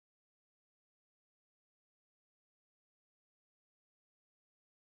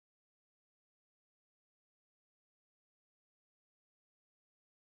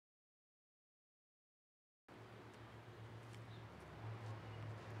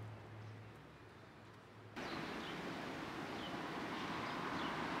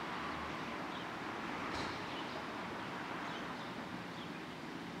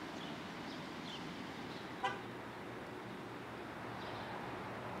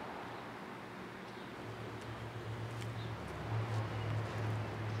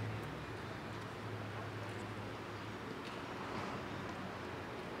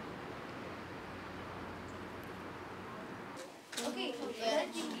Okay.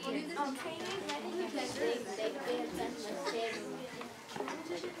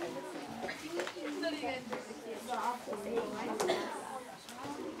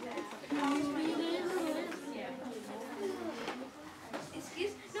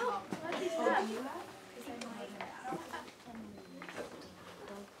 Excuse no. What is that?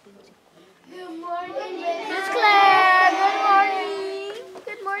 Good morning, Miss Claire. Good morning.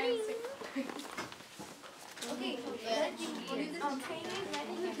 Good morning. Okay.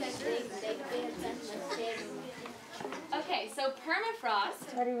 Okay, so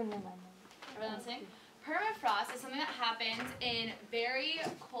permafrost. Everyone listening? Permafrost is something that happens in very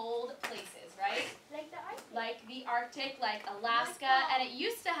cold places, right? Like the Arctic, like Alaska, and it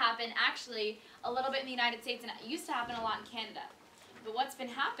used to happen actually a little bit in the United States, and it used to happen a lot in Canada. But what's been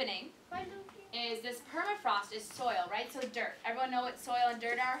happening is this permafrost is soil, right? So dirt. Everyone know what soil and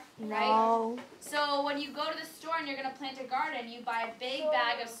dirt are, right? No. So when you go to the store and you're going to plant a garden, you buy a big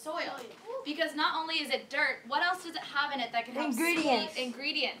bag of soil. Because not only is it dirt, what else does it have in it that can help Ingredients.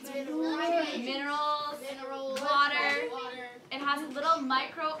 Ingredients. Minerals, water. It has little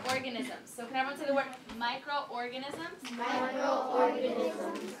microorganisms. So can everyone say the word microorganisms?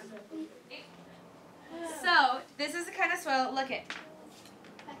 Microorganisms. So this is the kind of soil, look at,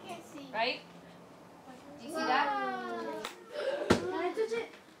 I can't see. right? Do you see that? Can I touch it?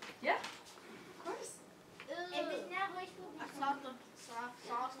 Yeah, of course.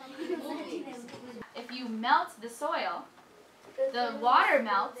 If you melt the soil, the water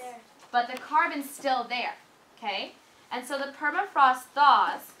melts, but the carbon's still there, okay? And so the permafrost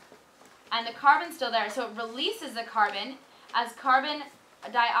thaws, and the carbon's still there, so it releases the carbon as carbon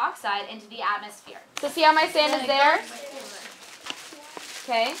dioxide into the atmosphere. So see how my sand is there?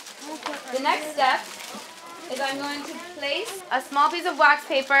 Okay. The next step is I'm going to place a small piece of wax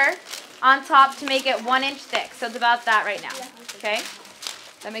paper on top to make it 1 inch thick. So it's about that right now. Okay?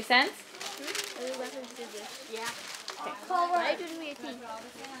 That make sense? Yeah. Okay.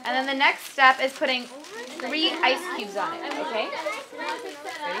 And then the next step is putting 3 ice cubes on it. Okay?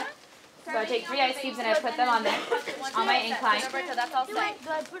 Ready? So I take 3 ice cubes and I put them on there, on my incline.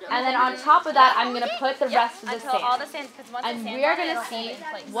 And then on top of that, I'm going to put the rest of the sand. And we are going to see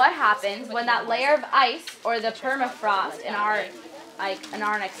what happens when that layer of ice, or the permafrost in our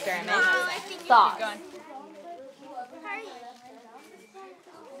experiment, thaws.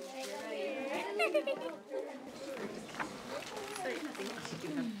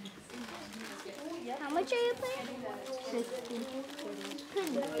 How much are you paying? 50.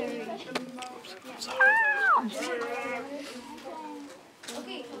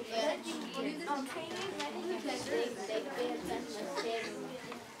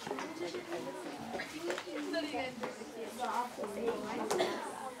 Okay.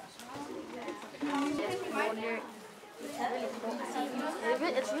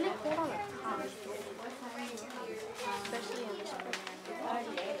 It's really cold on the top. Especially in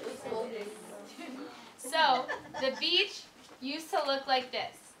So, the beach used to look like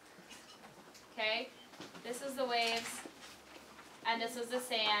this. Okay? This is the waves, and this is the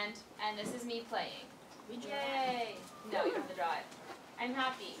sand, and this is me playing. Yay! No, you have to draw it. I'm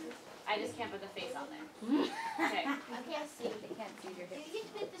happy. I just can't put the face on there. Okay. I can't see. They can't see your hips. You can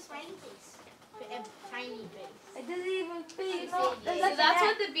put the smiley face. A tiny face. It doesn't even fit. So that's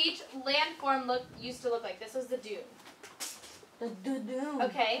what the beach landform used to look like. This was the dune. The dune.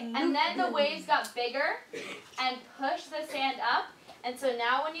 Okay, and then the waves got bigger and pushed the sand up, and so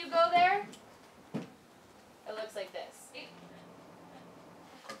now when you go there, it looks like this.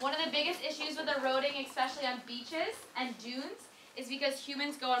 One of the biggest issues with eroding, especially on beaches and dunes, is because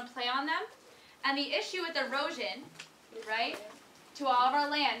humans go and play on them. And the issue with erosion, right, to all of our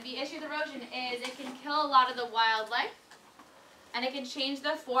land, the issue with erosion is it can kill a lot of the wildlife, and it can change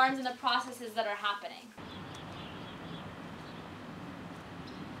the forms and the processes that are happening.